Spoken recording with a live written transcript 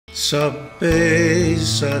Sabbe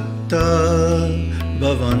satta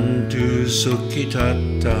bhavantu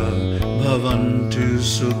sukhitatta bhavantu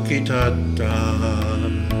sukhitatta.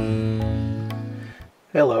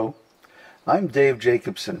 Hello, I'm Dave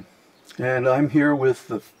Jacobson, and I'm here with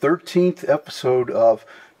the 13th episode of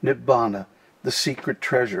Nibbāna, the secret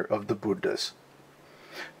treasure of the Buddhas.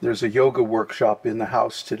 There's a yoga workshop in the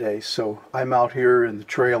house today, so I'm out here in the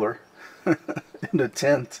trailer, in a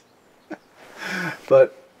tent.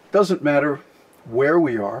 But doesn't matter where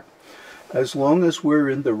we are, as long as we're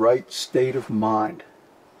in the right state of mind.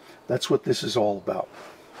 That's what this is all about.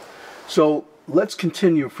 So let's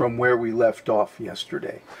continue from where we left off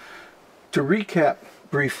yesterday. To recap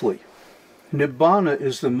briefly, Nibbāna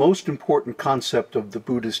is the most important concept of the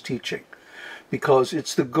Buddha's teaching because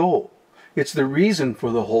it's the goal. It's the reason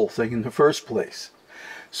for the whole thing in the first place.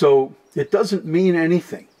 So it doesn't mean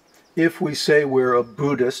anything if we say we're a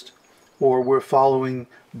Buddhist or we're following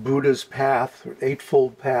Buddha's path or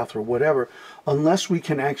Eightfold Path or whatever, unless we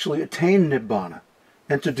can actually attain Nibbāna.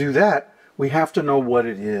 And to do that, we have to know what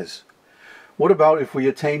it is. What about if we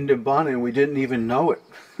attained Nibbāna and we didn't even know it?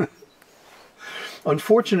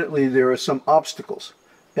 Unfortunately, there are some obstacles.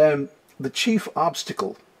 And the chief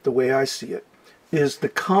obstacle, the way I see it, is the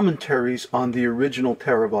commentaries on the original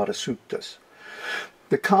Theravada Suttas.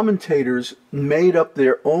 The commentators made up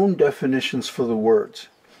their own definitions for the words,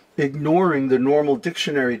 ignoring the normal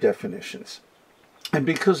dictionary definitions. And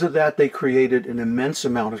because of that, they created an immense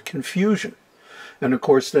amount of confusion. And of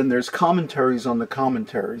course, then there's commentaries on the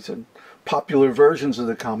commentaries and popular versions of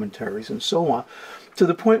the commentaries and so on, to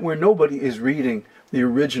the point where nobody is reading the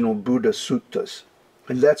original Buddha Suttas.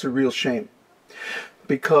 And that's a real shame.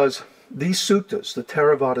 Because these suttas, the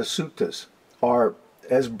Theravada Suttas, are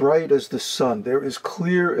as bright as the sun. They're as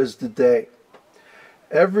clear as the day.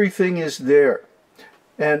 Everything is there.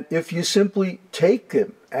 And if you simply take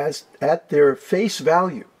them as at their face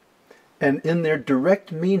value and in their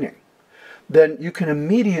direct meaning, then you can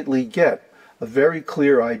immediately get a very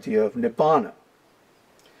clear idea of Nibbāna.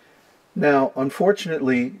 Now,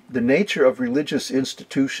 unfortunately, the nature of religious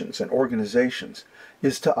institutions and organizations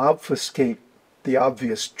is to obfuscate the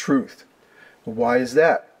obvious truth. Why is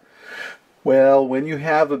that? Well, when you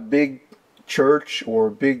have a big church or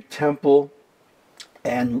a big temple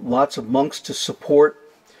and lots of monks to support,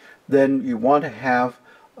 then you want to have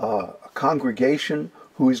a congregation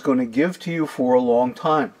who is going to give to you for a long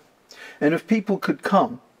time. And if people could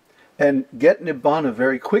come and get Nibbāna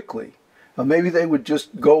very quickly, maybe they would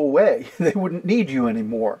just go away. They wouldn't need you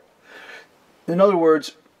anymore. In other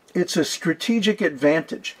words, it's a strategic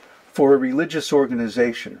advantage for a religious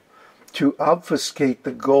organization to obfuscate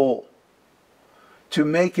the goal, to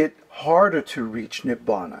make it harder to reach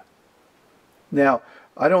Nibbāna. Now,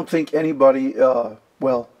 I don't think anybody,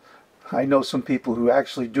 well, I know some people who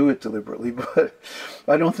actually do it deliberately, but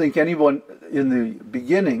I don't think anyone in the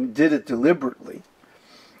beginning did it deliberately.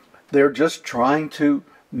 They're just trying to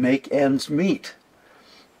make ends meet.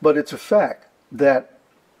 But it's a fact that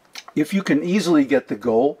if you can easily get the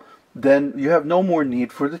goal, then you have no more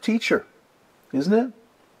need for the teacher, isn't it?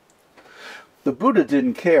 The Buddha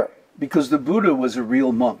didn't care, because the Buddha was a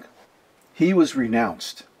real monk. He was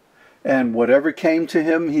renounced, and whatever came to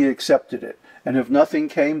him, he accepted it. And if nothing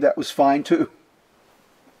came, that was fine too.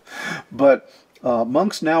 But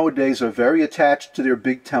monks nowadays are very attached to their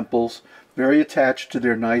big temples, very attached to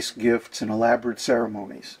their nice gifts and elaborate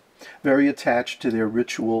ceremonies, very attached to their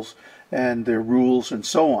rituals and their rules and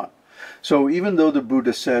so on. So even though the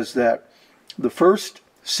Buddha says that the first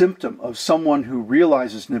symptom of someone who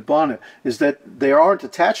realizes Nibbāna is that they aren't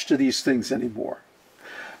attached to these things anymore,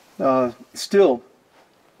 still,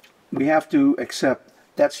 we have to accept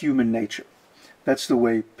that's human nature. That's the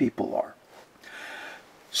way people are.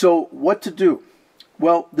 So what to do?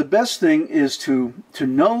 Well, the best thing is to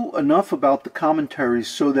know enough about the commentaries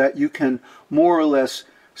so that you can more or less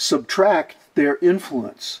subtract their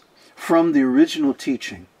influence from the original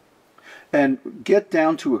teaching and get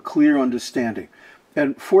down to a clear understanding.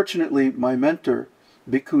 And fortunately, my mentor,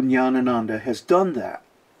 Bhikkhu Ñāṇananda, has done that.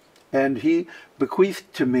 And he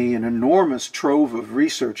bequeathed to me an enormous trove of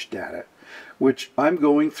research data, which I'm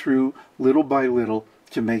going through little by little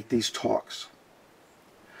to make these talks.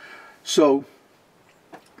 So,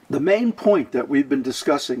 the main point that we've been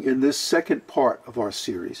discussing in this second part of our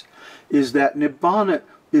series is that Nibbāna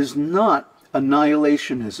is not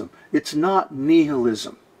annihilationism. It's not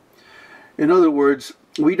nihilism. In other words,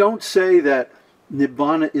 we don't say that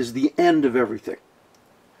Nibbāna is the end of everything.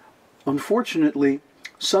 Unfortunately,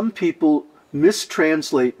 some people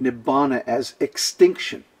mistranslate Nibbāna as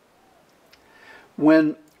extinction,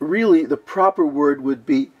 when really the proper word would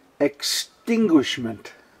be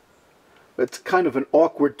extinguishment. It's kind of an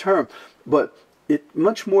awkward term, but it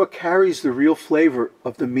much more carries the real flavor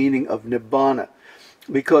of the meaning of Nibbāna,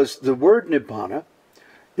 because the word Nibbāna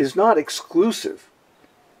is not exclusive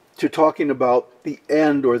to talking about the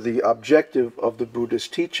end or the objective of the Buddha's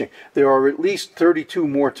teaching. There are at least 32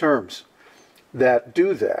 more terms that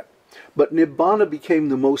do that. But Nibbāna became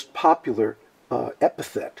the most popular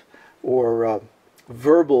epithet or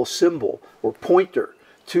verbal symbol or pointer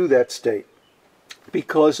to that state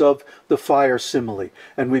because of the fire simile.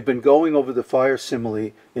 And we've been going over the fire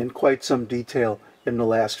simile in quite some detail in the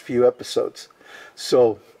last few episodes.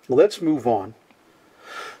 So let's move on.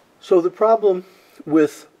 So the problem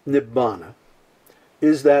with Nibbāna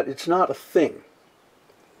is that it's not a thing.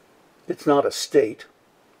 It's not a state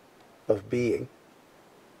of being.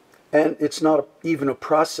 And it's not even a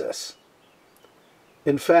process.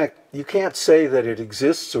 In fact, you can't say that it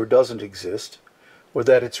exists or doesn't exist, or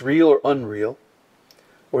that it's real or unreal,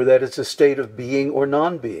 or that it's a state of being or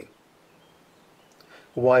non-being.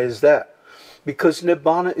 Why is that? Because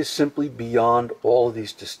Nibbāna is simply beyond all of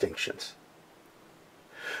these distinctions.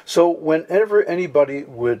 So whenever anybody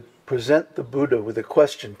would present the Buddha with a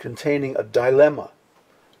question containing a dilemma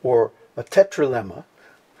or a tetralemma,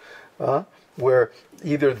 where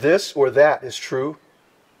either this or that is true,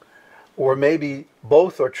 or maybe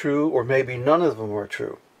both are true, or maybe none of them are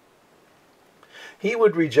true, he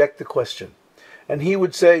would reject the question. And he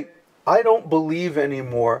would say, I don't believe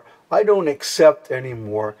anymore, I don't accept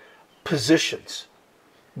anymore positions,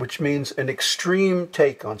 which means an extreme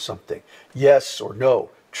take on something, yes or no,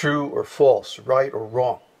 true or false, right or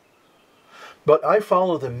wrong. But I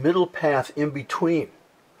follow the middle path in between,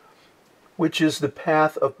 which is the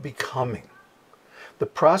path of becoming. The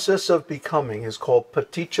process of becoming is called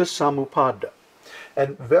paṭicca samuppāda,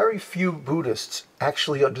 and very few Buddhists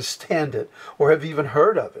actually understand it or have even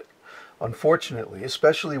heard of it. Unfortunately,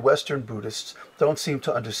 especially Western Buddhists don't seem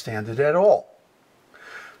to understand it at all.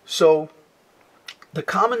 So the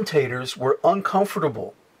commentators were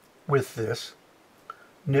uncomfortable with this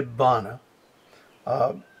Nibbāna.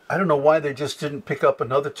 I don't know why they just didn't pick up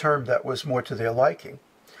another term that was more to their liking.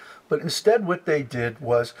 But instead what they did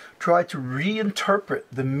was try to reinterpret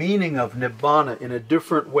the meaning of Nibbāna in a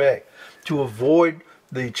different way to avoid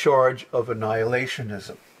the charge of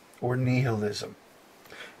annihilationism or nihilism.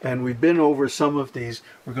 And we've been over some of these.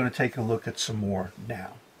 We're going to take a look at some more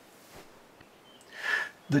now.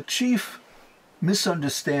 The chief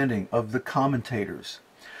misunderstanding of the commentators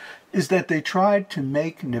is that they tried to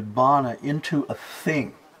make Nibbāna into a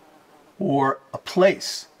thing or a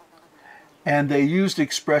place. And they used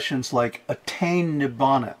expressions like attain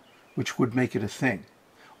Nibbāna, which would make it a thing,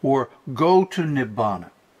 or go to Nibbāna,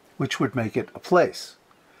 which would make it a place.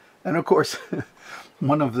 And of course,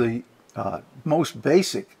 one of the most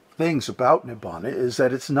basic things about Nibbāna is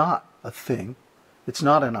that it's not a thing, it's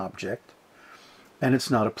not an object, and it's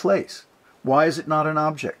not a place. Why is it not an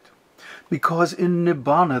object? Because in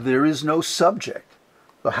Nibbāna there is no subject.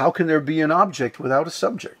 But how can there be an object without a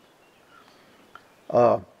subject?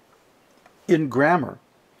 In grammar,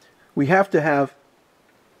 we have to have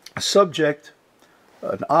a subject,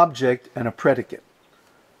 an object, and a predicate.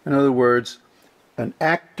 In other words, an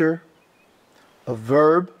actor, a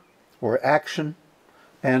verb or action,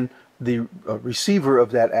 and the receiver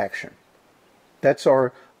of that action. That's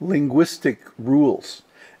our linguistic rules,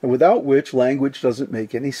 and without which language doesn't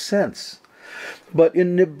make any sense. But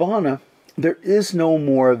in Nibbāna, there is no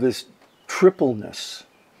more of this tripleness.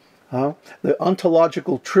 The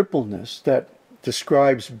ontological tripleness that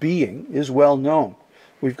describes being is well known.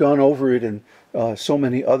 We've gone over it in so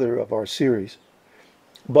many other of our series.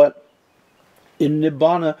 But in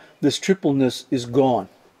Nibbāna, this tripleness is gone.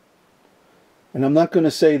 And I'm not going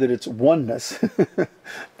to say that it's oneness.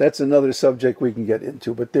 That's another subject we can get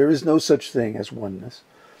into. But there is no such thing as oneness.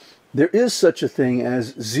 There is such a thing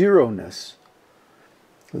as zeroness,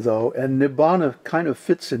 though, and Nibbāna kind of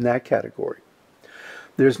fits in that category.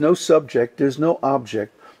 There's no subject, there's no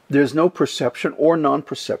object, there's no perception or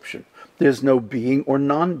non-perception. There's no being or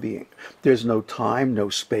non-being. There's no time, no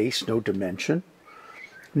space, no dimension,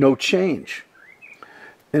 no change.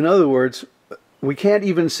 In other words, we can't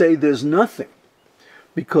even say there's nothing,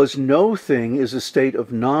 because no thing is a state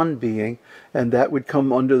of non-being, and that would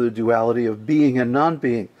come under the duality of being and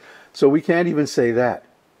non-being. So we can't even say that,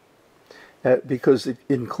 because it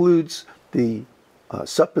includes the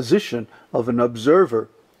supposition of an observer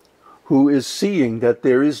who is seeing that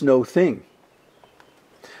there is no thing.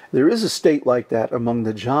 There is a state like that among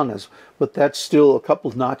the jhanas, but that's still a couple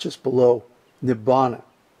notches below Nibbāna.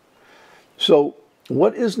 So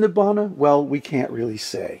what is Nibbāna? Well, we can't really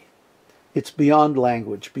say. It's beyond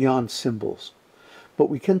language, beyond symbols. but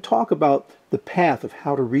we can talk about the path of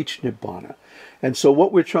how to reach Nibbāna. And so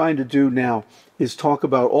what we're trying to do now is talk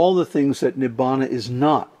about all the things that Nibbāna is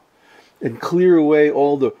not, and clear away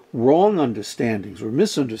all the wrong understandings or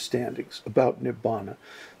misunderstandings about Nibbāna,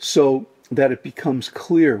 so that it becomes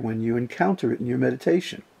clear when you encounter it in your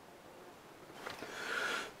meditation.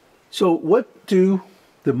 So what do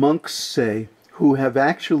the monks say who have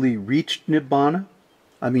actually reached Nibbāna?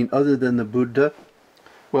 I mean, other than the Buddha?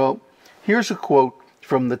 Well, here's a quote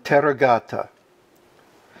from the Theragatha.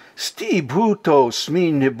 Sti bhuto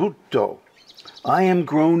smi nibbutto. I am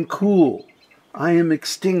grown cool. I am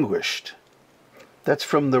extinguished. That's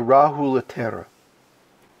from the Rahulathera.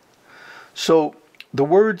 So the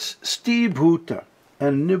words sti bhuta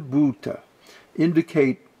and nibbutta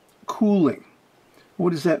indicate cooling. What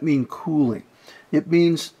does that mean, cooling? It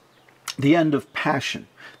means the end of passion,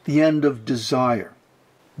 the end of desire,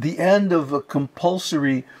 the end of a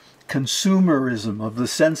compulsory consumerism of the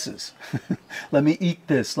senses. Let me eat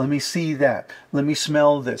this, let me see that, let me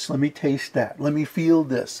smell this, let me taste that, let me feel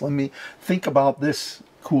this, let me think about this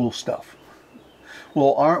cool stuff.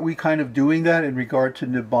 Well, aren't we kind of doing that in regard to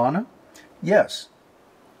Nibbāna? Yes,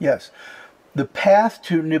 yes. The path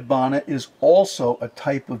to Nibbāna is also a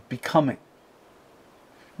type of becoming.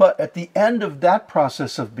 But at the end of that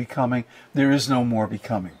process of becoming, there is no more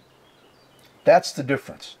becoming. That's the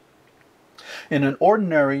difference. In an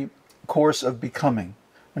ordinary course of becoming,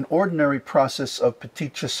 an ordinary process of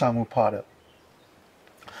paṭicca samuppāda,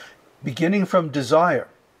 beginning from desire,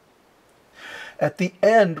 at the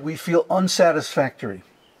end we feel unsatisfactory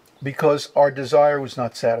because our desire was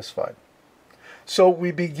not satisfied. So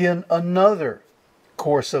we begin another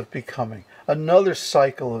course of becoming, another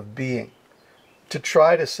cycle of being, to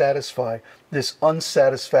try to satisfy this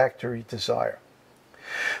unsatisfactory desire.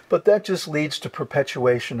 But that just leads to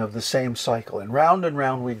perpetuation of the same cycle, and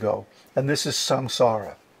round we go, and this is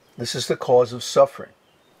samsara. This is the cause of suffering.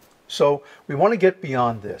 So we want to get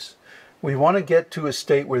beyond this. We want to get to a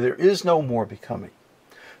state where there is no more becoming.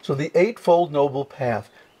 So the Eightfold Noble Path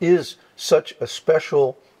is such a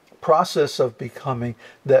special process of becoming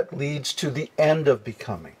that leads to the end of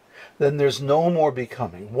becoming. Then there's no more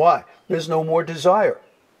becoming. Why? There's no more desire.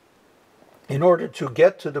 In order to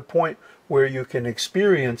get to the point where you can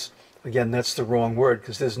experience, again, that's the wrong word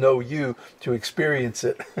because there's no you to experience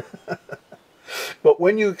it. But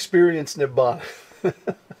when you experience Nibbāna,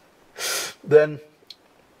 then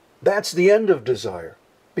that's the end of desire,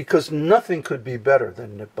 because nothing could be better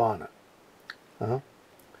than Nibbāna.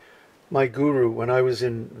 My guru, when I was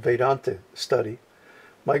in Vedanta study,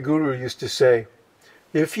 my guru used to say,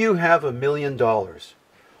 if you have $1 million,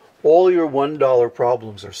 all your $1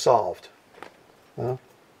 problems are solved.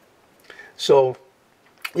 So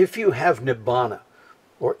if you have Nibbāna,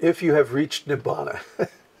 or if you have reached Nibbāna,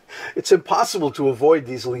 it's impossible to avoid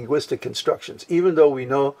these linguistic constructions, even though we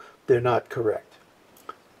know they're not correct.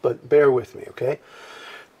 But bear with me, okay?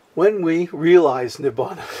 When we realize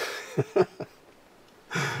Nibbāna,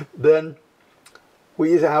 then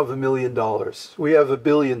we have $1 million, we have $1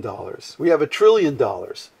 billion, we have $1 trillion.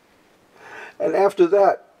 And after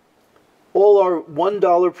that, all our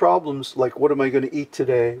 $1 problems, like what am I going to eat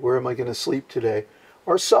today, where am I going to sleep today,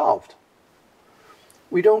 are solved.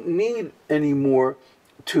 We don't need any more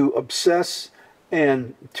to obsess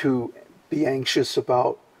and to be anxious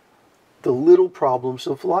about the little problems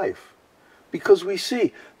of life, because we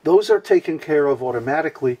see those are taken care of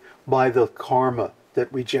automatically by the karma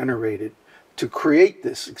that we generated to create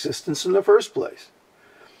this existence in the first place.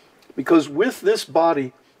 Because with this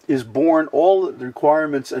body is born all the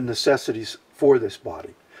requirements and necessities for this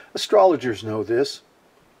body. Astrologers know this.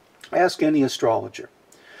 Ask any astrologer.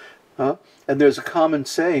 And there's a common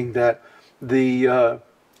saying that the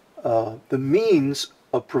means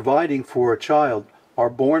of providing for a child are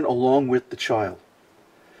born along with the child.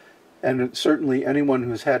 And certainly anyone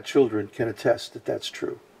who's had children can attest that that's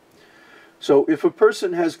true. So if a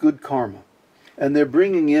person has good karma, and they're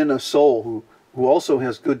bringing in a soul who also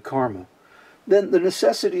has good karma, then the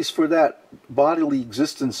necessities for that bodily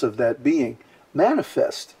existence of that being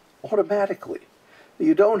manifest automatically.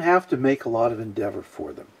 You don't have to make a lot of endeavor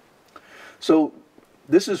for them. So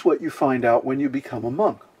this is what you find out when you become a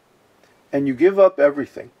monk. And you give up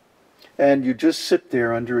everything. And you just sit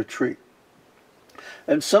there under a tree.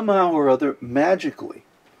 And somehow or other, magically,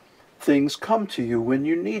 things come to you when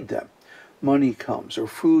you need them. Money comes, or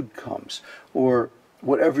food comes, or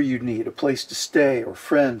whatever you need, a place to stay, or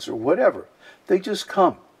friends, or whatever. They just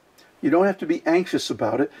come. You don't have to be anxious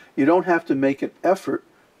about it. You don't have to make an effort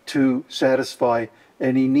to satisfy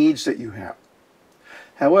any needs that you have.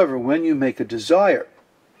 However, when you make a desire,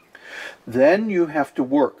 then you have to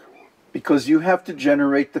work. because you have to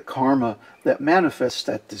generate the karma that manifests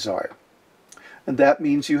that desire. And that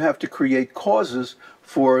means you have to create causes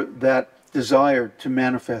for that desire to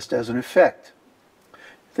manifest as an effect.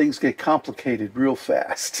 Things get complicated real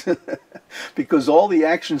fast because all the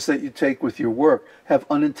actions that you take with your work have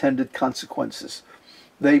unintended consequences.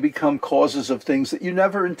 They become causes of things that you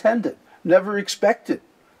never intended, never expected,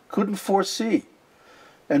 couldn't foresee.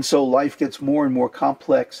 And so life gets more and more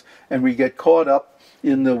complex, and we get caught up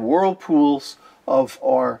in the whirlpools of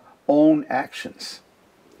our own actions.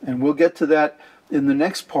 And we'll get to that in the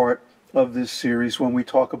next part of this series when we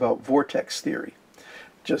talk about vortex theory.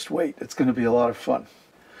 Just wait, it's going to be a lot of fun.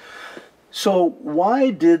 So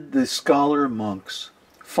why did the scholar monks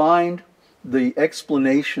find the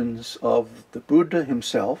explanations of the Buddha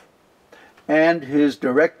himself and his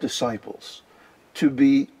direct disciples to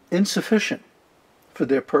be insufficient for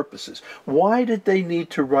their purposes? Why did they need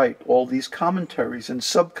to write all these commentaries and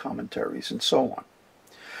sub-commentaries and so on?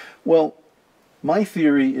 Well, my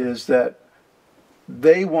theory is that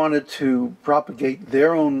they wanted to propagate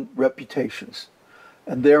their own reputations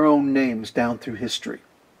and their own names down through history.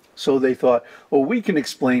 So they thought, well, we can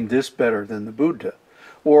explain this better than the Buddha.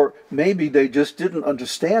 Or maybe they just didn't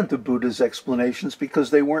understand the Buddha's explanations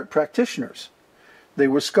because they weren't practitioners. They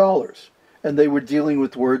were scholars, and they were dealing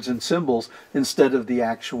with words and symbols instead of the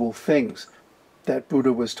actual things that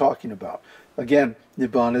Buddha was talking about. Again,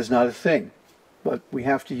 Nibbāna is not a thing, but we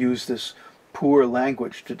have to use this poor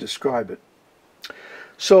language to describe it.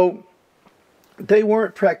 So they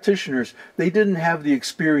weren't practitioners. They didn't have the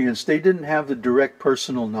experience. They didn't have the direct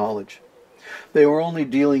personal knowledge. They were only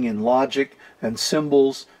dealing in logic and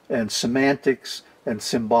symbols and semantics and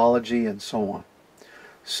symbology and so on.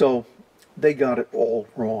 So they got it all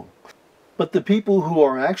wrong. But the people who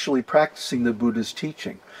are actually practicing the Buddha's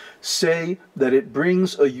teaching say that it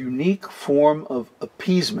brings a unique form of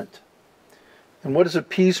appeasement. And what does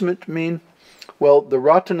appeasement mean? Well, the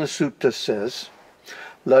Ratana Sutta says,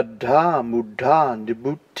 Ladha Muddha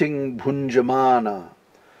Nibutting Bhunjamana.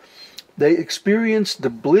 They experience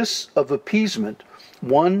the bliss of appeasement,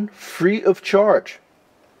 one free of charge.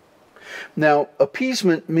 Now,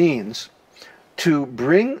 appeasement means to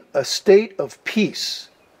bring a state of peace,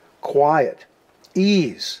 quiet,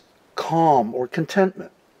 ease, calm, or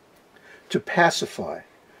contentment, to pacify,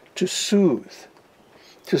 to soothe,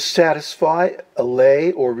 to satisfy,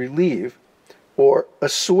 allay, or relieve, or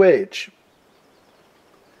assuage.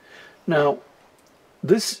 Now,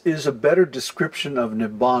 this is a better description of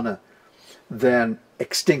Nibbāna than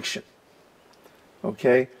extinction.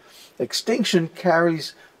 Okay? Extinction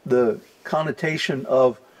carries the connotation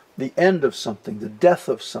of the end of something, the death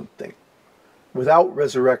of something, without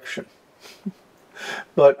resurrection.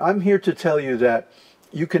 But I'm here to tell you that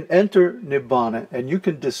you can enter Nibbāna and you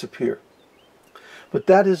can disappear. But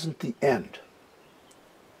that isn't the end.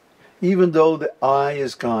 Even though the I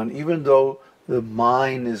is gone, even though the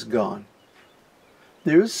mind is gone,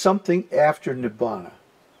 there is something after Nibbāna,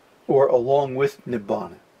 or along with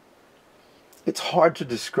Nibbāna. It's hard to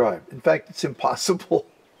describe. In fact, it's impossible.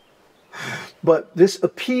 But this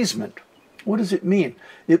appeasement, what does it mean?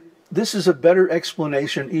 This is a better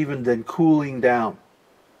explanation even than cooling down.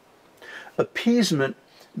 Appeasement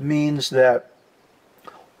means that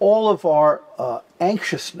all of our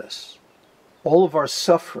anxiousness, all of our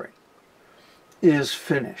suffering is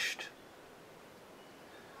finished.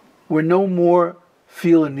 We no more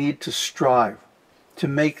feel a need to strive, to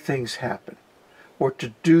make things happen, or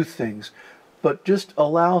to do things, but just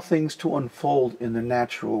allow things to unfold in the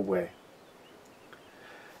natural way.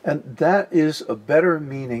 And that is a better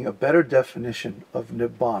meaning, a better definition of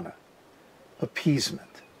Nibbāna,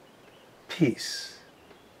 appeasement, peace.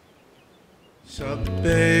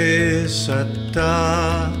 Sabbe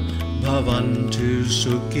satta bhavantu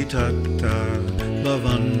sukhitatta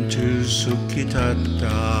bhavantu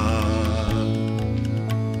sukhitatta.